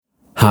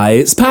Hi,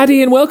 it's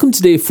Paddy and welcome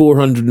to day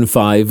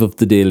 405 of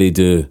the Daily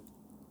Do.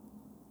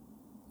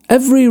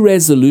 Every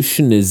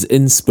resolution is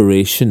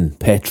inspiration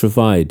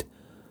petrified,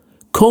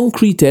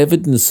 concrete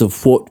evidence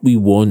of what we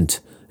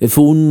want, if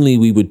only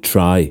we would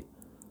try.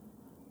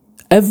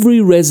 Every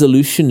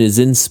resolution is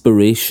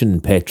inspiration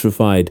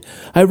petrified.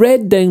 I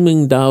read Deng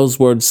Ming Dao's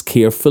words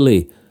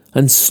carefully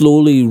and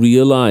slowly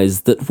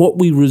realised that what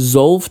we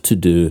resolve to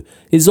do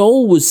is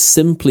always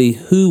simply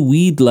who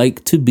we'd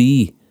like to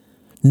be.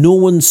 No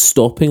one's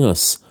stopping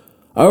us.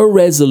 Our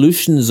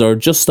resolutions are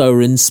just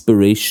our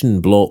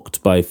inspiration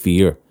blocked by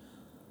fear.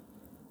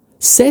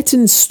 Set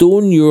in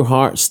stone your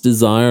heart's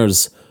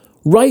desires.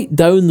 Write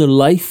down the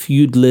life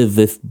you'd live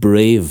if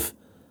brave.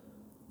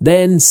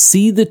 Then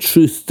see the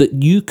truth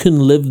that you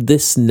can live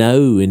this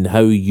now in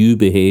how you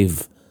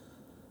behave.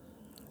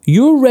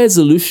 Your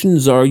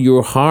resolutions are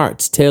your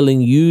heart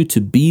telling you to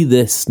be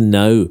this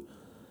now.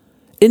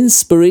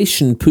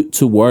 Inspiration put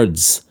to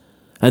words,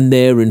 and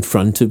there in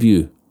front of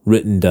you,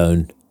 written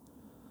down.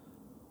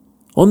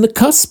 On the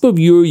cusp of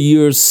your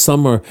year's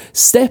summer,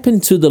 step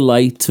into the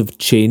light of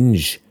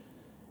change.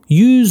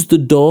 Use the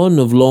dawn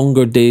of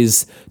longer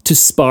days to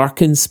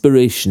spark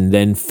inspiration,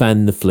 then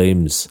fan the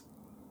flames.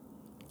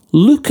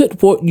 Look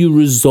at what you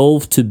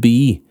resolve to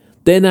be,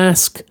 then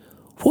ask,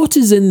 what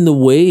is in the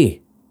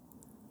way?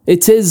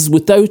 It is,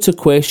 without a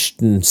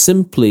question,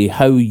 simply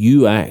how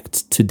you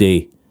act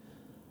today.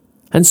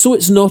 And so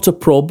it's not a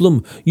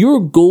problem.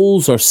 Your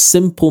goals are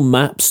simple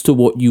maps to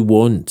what you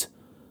want.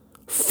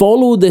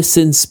 Follow this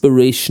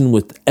inspiration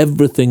with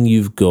everything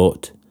you've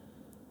got.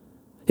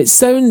 It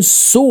sounds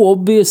so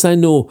obvious, I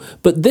know,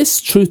 but this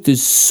truth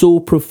is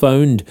so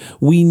profound.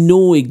 We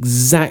know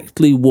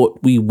exactly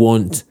what we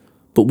want,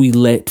 but we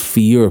let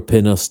fear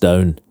pin us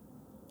down.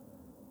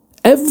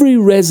 Every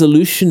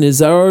resolution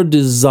is our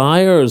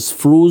desires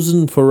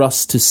frozen for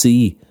us to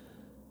see.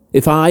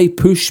 If I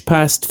push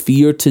past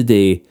fear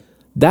today,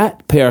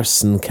 that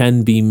person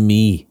can be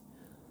me.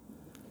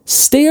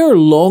 Stare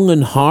long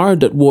and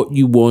hard at what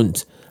you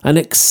want and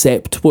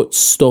accept what's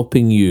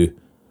stopping you.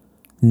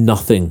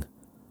 Nothing.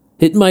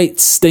 It might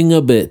sting a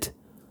bit,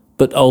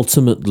 but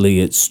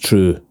ultimately it's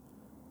true.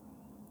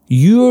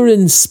 Your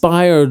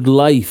inspired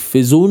life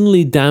is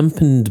only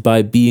dampened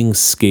by being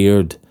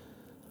scared,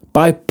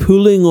 by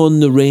pulling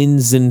on the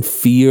reins in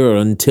fear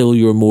until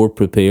you're more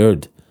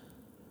prepared.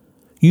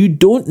 You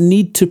don't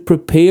need to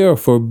prepare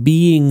for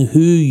being who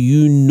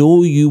you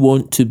know you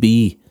want to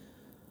be.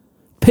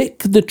 Pick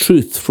the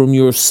truth from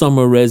your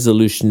summer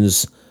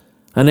resolutions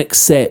and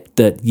accept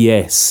that,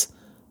 yes,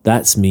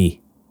 that's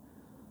me.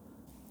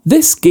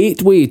 This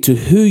gateway to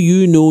who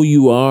you know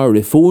you are,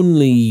 if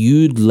only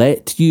you'd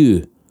let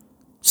you,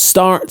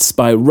 starts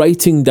by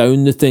writing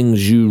down the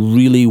things you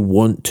really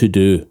want to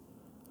do.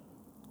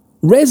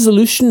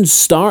 Resolutions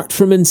start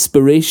from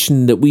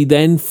inspiration that we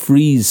then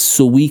freeze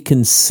so we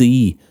can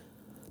see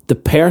the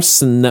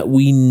person that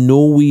we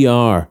know we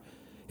are,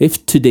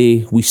 if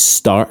today we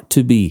start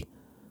to be.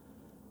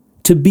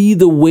 To be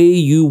the way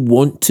you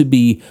want to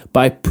be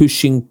by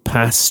pushing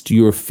past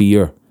your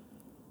fear.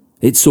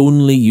 It's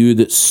only you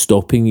that's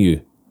stopping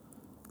you.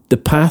 The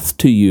path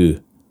to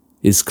you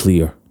is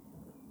clear.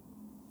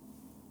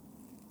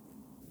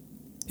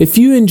 If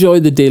you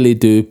enjoy the Daily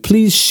Do,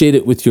 please share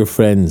it with your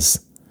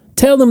friends.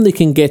 Tell them they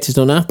can get it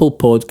on Apple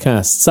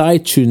Podcasts,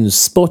 iTunes,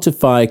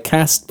 Spotify,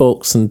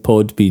 Castbox and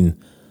Podbean.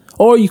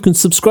 Or you can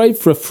subscribe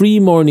for a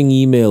free morning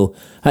email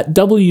at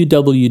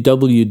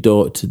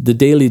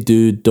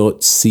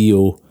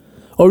www.thedailydo.co.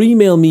 Or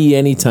email me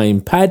anytime,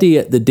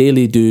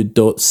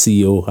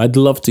 paddy@thedailydo.co. I'd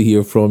love to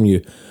hear from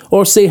you.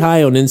 Or say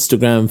hi on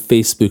Instagram,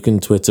 Facebook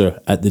and Twitter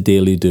 @The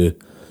Daily Do.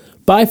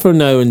 Bye for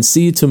now and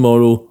see you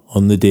tomorrow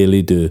on The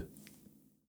Daily Do.